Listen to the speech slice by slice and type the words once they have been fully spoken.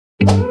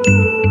These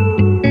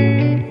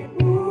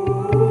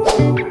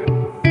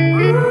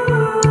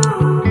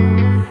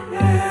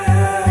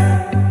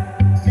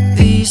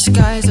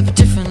skies have a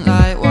different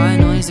light, white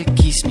noise that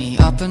keeps me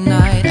up at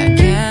night. I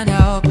can't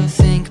help but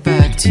think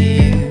back to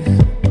you.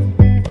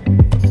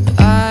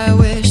 I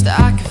wish that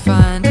I could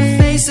find a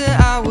face that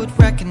I would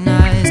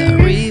recognize. I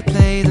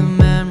replay the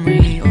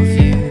memory of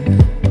you.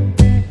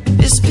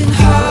 It's been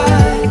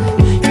hard,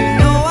 you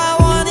know I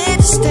wanted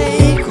to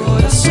stay,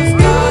 caught us off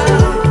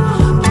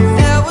guard, but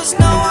there was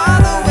no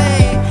other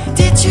way.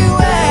 Did you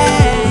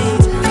wait?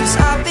 'Cause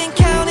I've been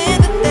counting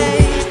the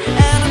days,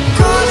 and I'm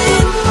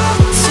calling up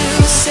to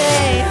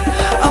say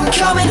I'm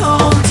coming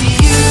home to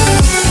you.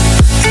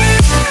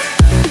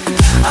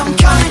 I'm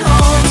coming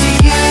home to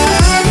you.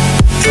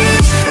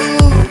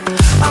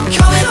 I'm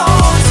coming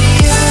home to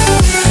you.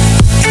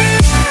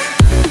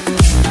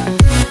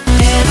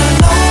 And I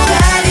know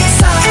that it's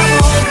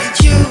hard with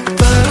you,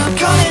 but I'm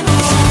coming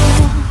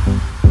home.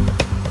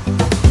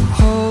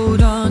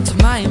 Hold on to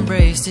my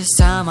embrace, this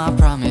time I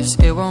promise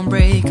it won't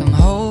break. I'm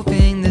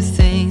hoping that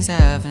things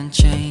haven't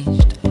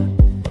changed.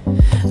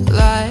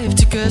 Life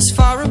took us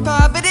far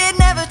apart, but it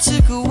never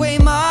took away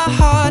my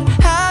heart.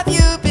 Have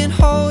you been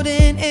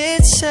holding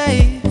it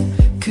safe?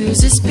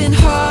 'Cause it's been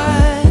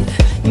hard,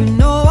 you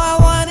know I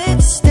wanted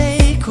to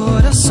stay,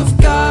 caught us off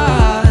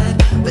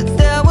guard, but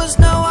there was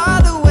no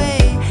other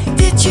way.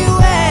 Did you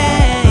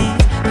wait?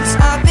 'Cause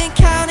I've been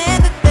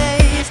counting the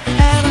days,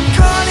 and I'm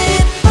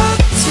calling up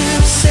to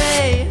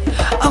say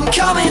I'm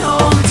coming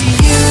home to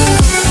you.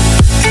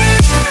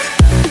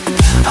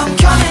 I'm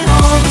coming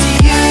home to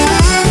you.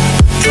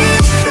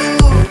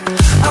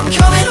 I'm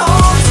coming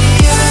home to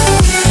you.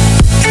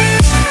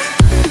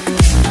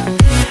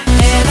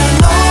 And I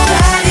know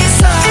that it's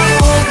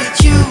hard with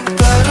you,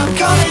 but I'm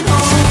coming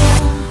home.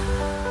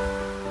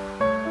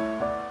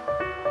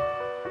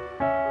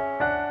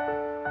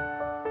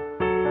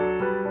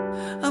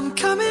 I'm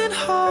coming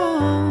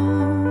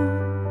home.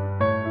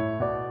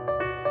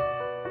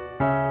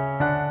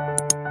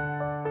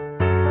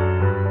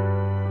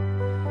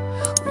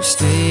 We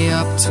stay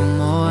up till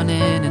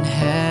morning and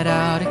head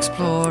out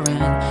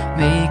exploring,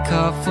 make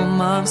up for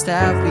months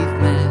that we've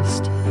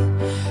missed.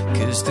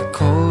 'Cause the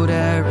cold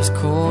air is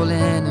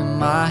calling and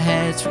my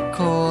head's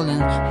recalling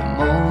the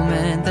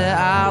moment that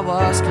I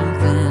was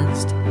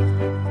convinced.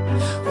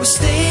 We'll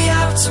stay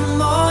up till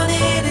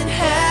morning and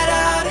head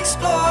out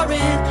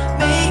exploring,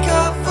 make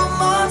up for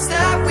months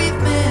that we've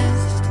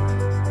missed.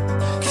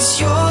 'Cause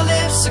your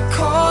lips are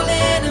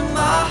calling and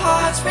my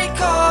heart's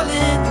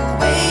recalling the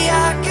way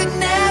I could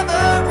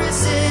never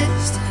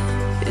resist.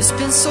 It's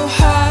been so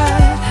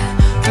hard,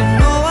 you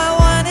know I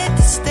wanted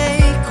to stay,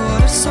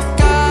 caught us off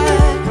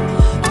guard,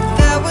 but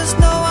there was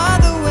no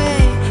other way.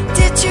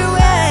 Did you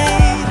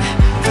wait?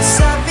 'Cause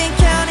I've been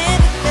counting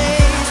the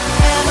days,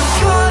 and I'm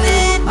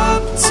calling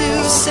up to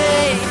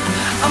say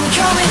I'm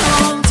coming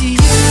home to you.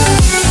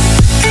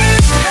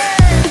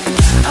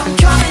 I'm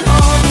coming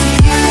home to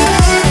you.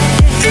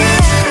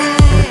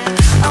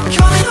 I'm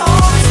coming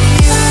home to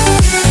you.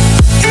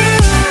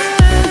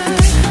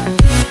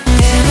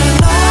 And I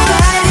know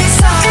that it's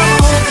hard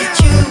with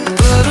you,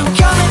 but I'm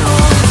coming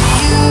home to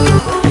you.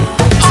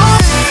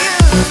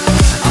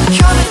 I'm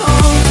coming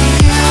home to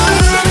you.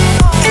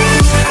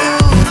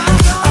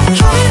 I'm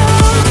coming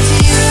home to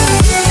you.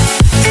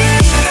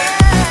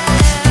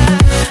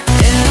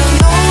 And I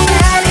know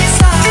that it's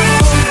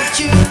hard with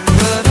you,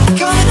 but I'm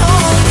coming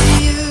home to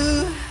you.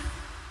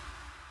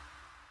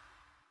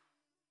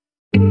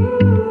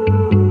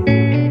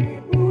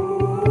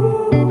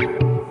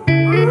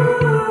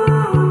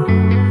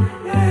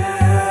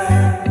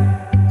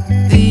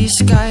 These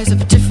skies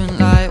have a different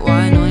light,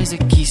 white noise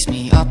that keeps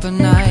me up at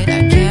night.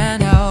 I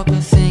can't help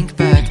but think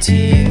back to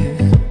you.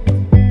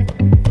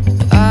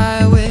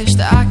 I wish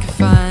that I could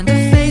find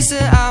a face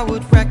that I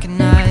would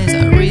recognize.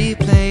 I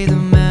replay the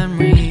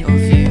memory of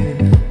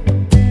you.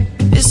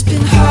 It's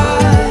been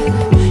hard,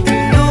 you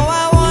know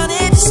I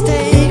wanted to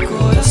stay,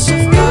 caught us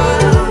off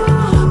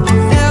guard, but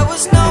there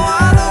was no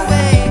other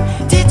way.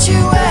 Did you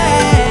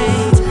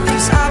wait?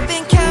 'Cause I've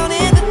been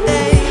counting the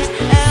days,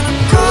 and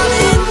I'm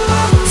calling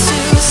up to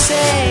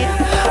say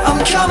I'm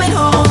coming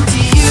home to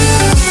you.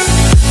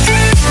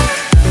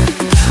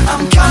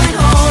 I'm coming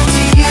home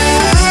to you.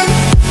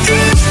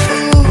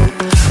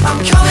 I'm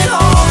coming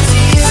home to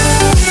you.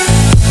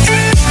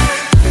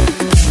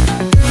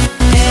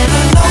 And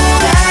I know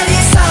that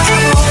it's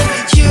hard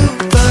with you,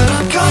 but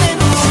I'm coming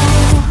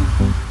home.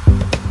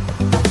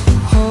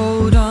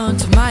 Hold on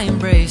to my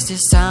embrace,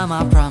 this time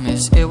I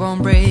promise it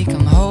won't break.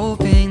 I'm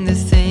hoping that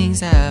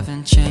things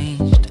haven't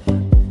changed.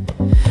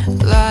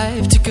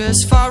 Life took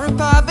us far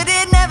apart, but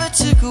it never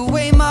took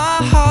away my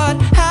heart.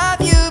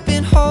 Have you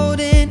been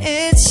holding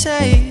it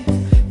safe?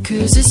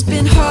 'Cause it's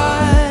been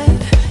hard,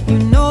 you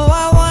know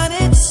I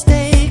wanted to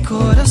stay,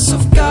 caught us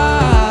off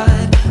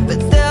guard, but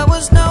there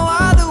was no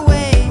other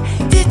way.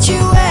 Did you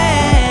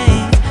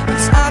wait?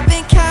 'Cause I've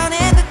been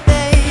counting the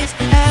days,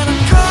 and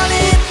I'm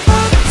calling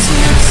up to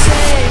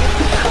say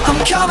I'm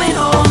coming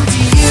home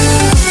to you.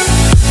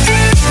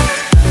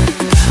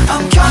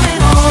 I'm coming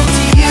home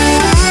to you.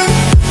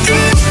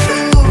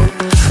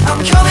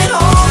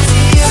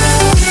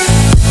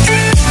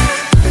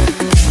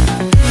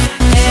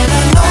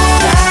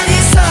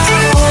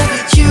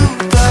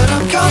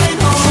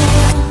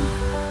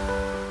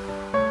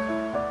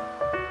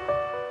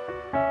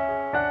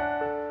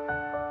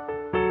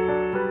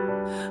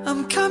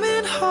 I'm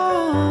coming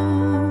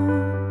home.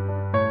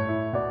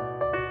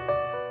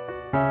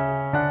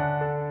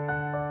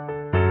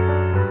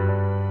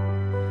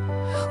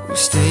 We'll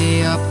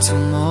stay up till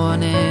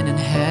morning and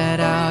head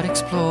out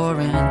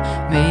exploring,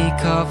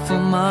 make up for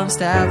months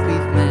that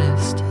we've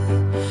missed.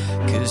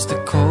 'Cause the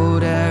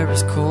cold air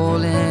is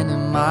calling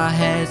and my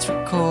head's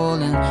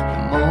recalling the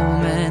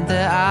moment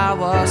that I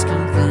was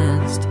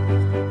convinced.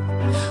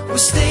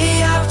 We'll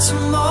stay up till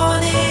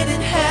morning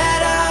and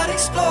head out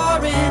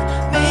exploring,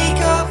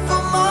 make up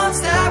for months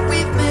that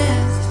we've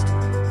missed.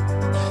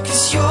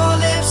 'Cause your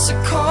lips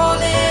are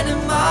calling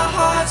and my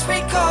heart's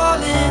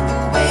recalling the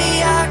way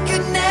I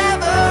could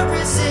never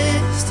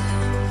resist.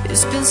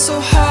 It's been so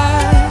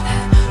hard,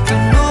 I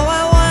know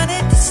I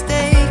wanted to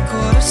stay,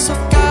 caught us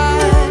off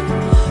guard,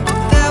 but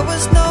there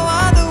was no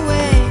other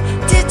way.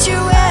 Did you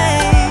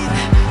wait?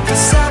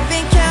 'Cause I've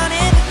been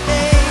counting the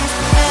days,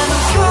 and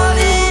I'm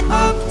calling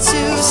up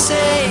to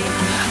say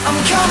I'm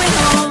coming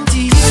home to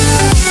you.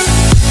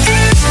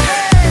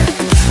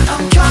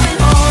 I'm coming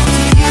home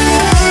to you.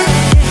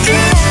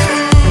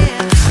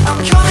 I'm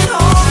coming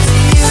home to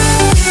you.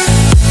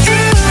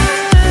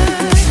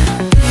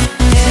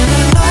 And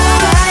I know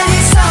that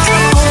it's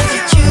hard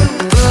with you,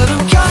 but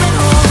I'm coming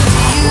home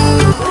to you.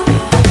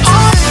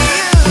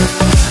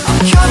 I'm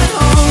coming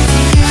home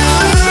to you.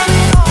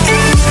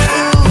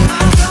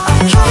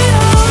 I'm coming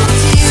home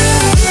to you.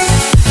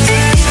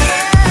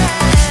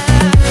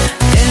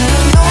 And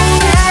I know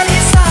that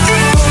it's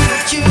hard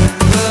with you,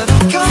 but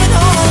I'm coming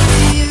home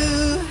to you.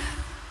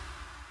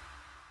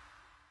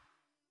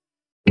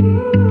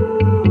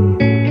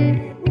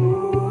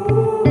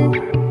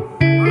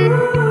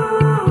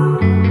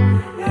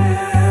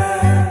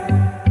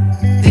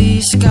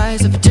 These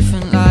skies have a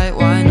different light,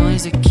 white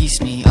noise that keeps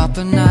me up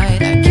at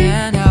night. I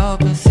can't help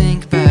but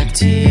think back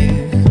to you.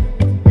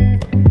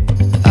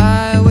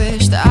 I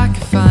wish that I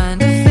could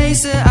find a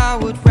face that I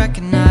would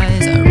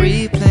recognize. I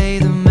replay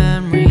the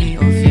memory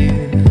of you.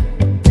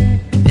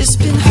 It's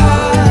been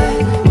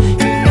hard,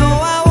 you know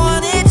I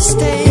wanted to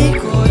stay,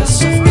 caught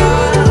us off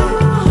guard,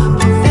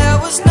 but there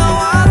was no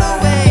other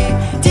way.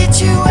 Did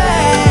you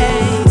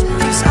wait?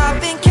 'Cause I've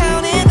been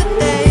counting the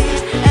days,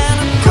 and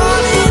I'm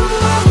calling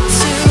up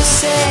to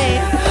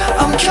say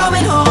I'm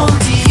coming home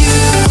to you.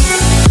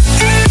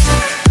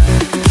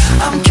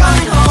 I'm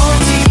coming home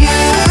to you.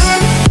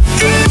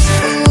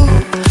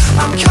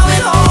 I'm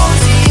coming home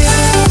to you.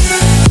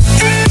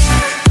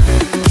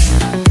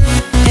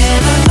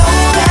 And I know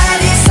that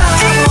it's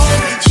hard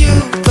with you,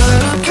 but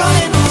I'm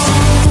coming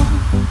home.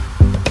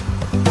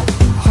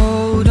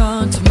 Hold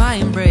on to my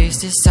embrace,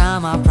 this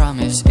time I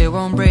promise it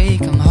won't break.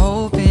 I'm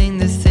hoping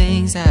that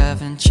things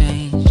haven't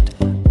changed.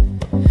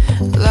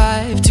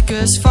 Life took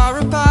us far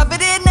apart,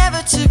 but it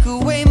never took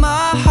away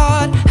my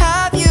heart.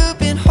 Have you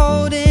been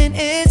holding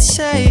it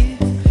safe?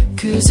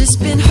 'Cause it's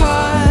been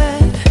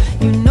hard,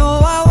 you know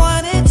I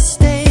wanted to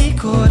stay,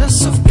 caught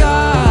us off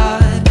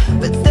guard,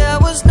 but there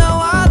was no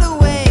other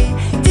way.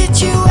 Did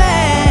you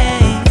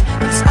wait?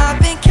 'Cause I've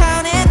been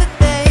counting the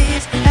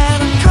days, and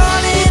I'm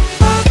calling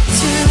up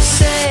to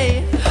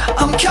say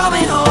I'm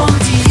coming home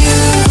to you.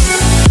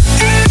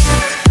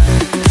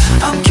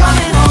 I'm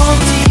coming home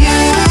to you.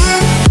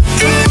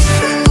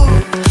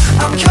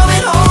 I'm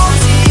coming home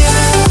to you.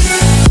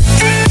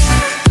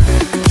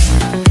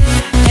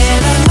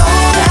 And I know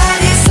that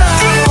it's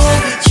hard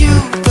with you,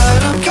 but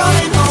I'm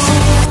coming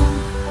home.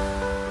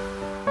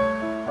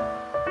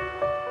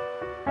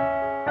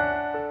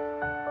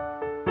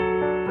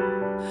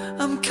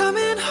 I'm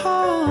coming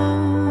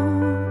home.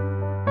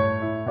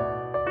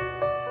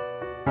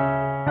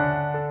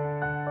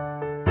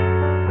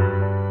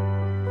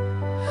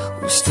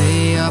 We'll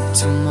stay up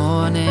till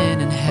morning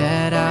and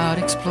head out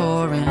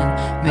exploring,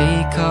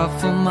 make up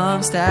for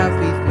months that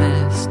we've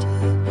missed.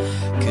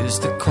 'Cause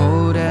the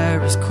cold air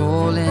is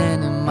calling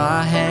and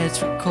my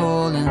head's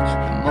recalling the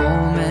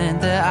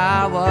moment that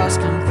I was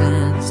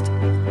convinced.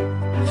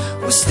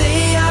 We'll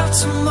stay up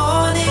till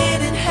morning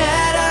and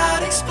head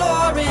out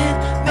exploring,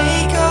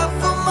 make up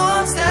for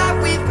months that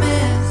we've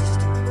missed.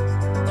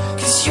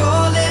 'Cause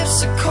your lips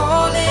are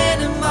calling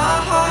and my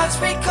heart's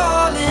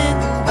recalling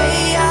the way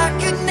I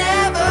could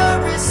never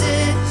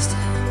resist.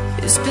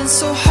 It's been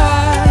so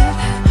hard,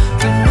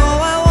 I know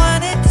I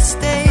wanted to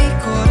stay,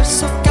 caught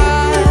us off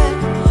guard,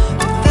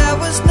 but there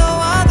was no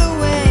other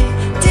way.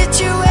 Did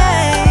you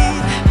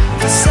wait?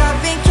 'Cause I've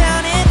been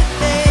counting the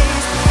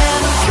days,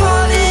 and I'm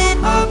calling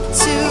up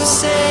to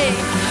say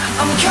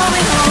I'm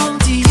coming home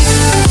to you.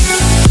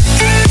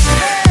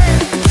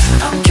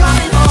 I'm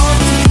coming home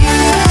to you.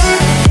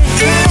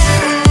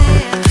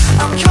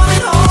 I'm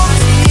coming home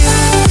to you.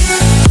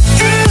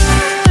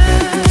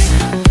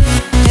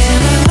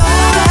 And I know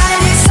that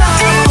it's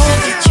hard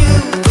with you,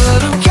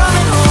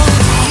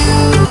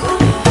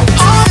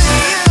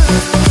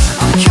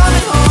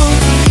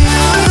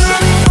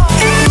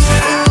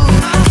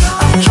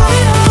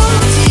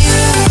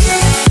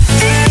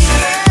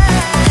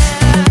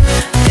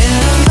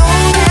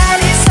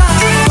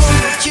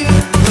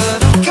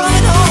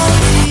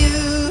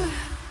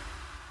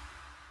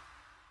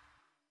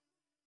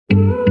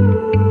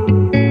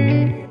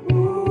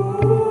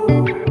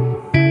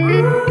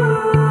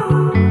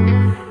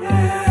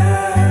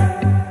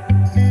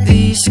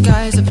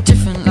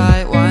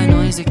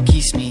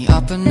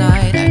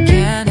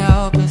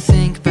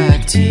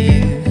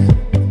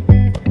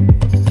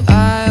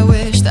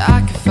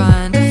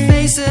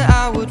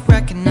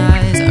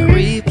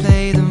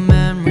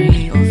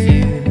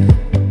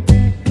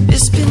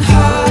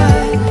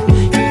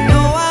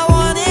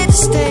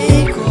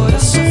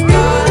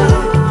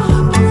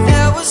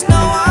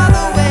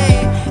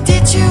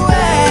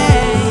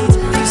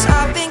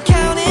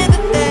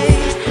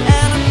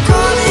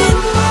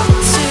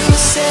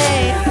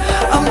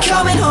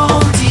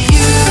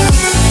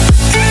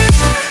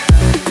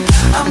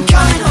 I'm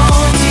coming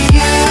home to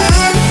you.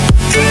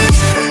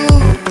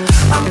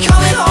 I'm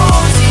coming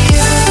home to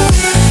you.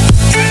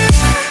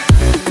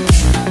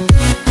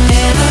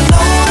 And I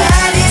know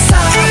that it's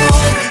time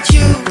with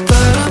you,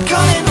 but I'm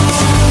coming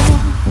home.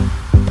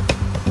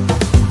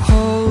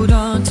 Hold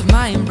on to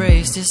my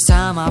embrace, this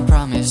time I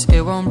promise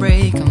it won't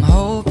break. I'm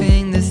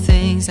hoping that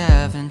things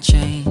haven't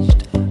changed.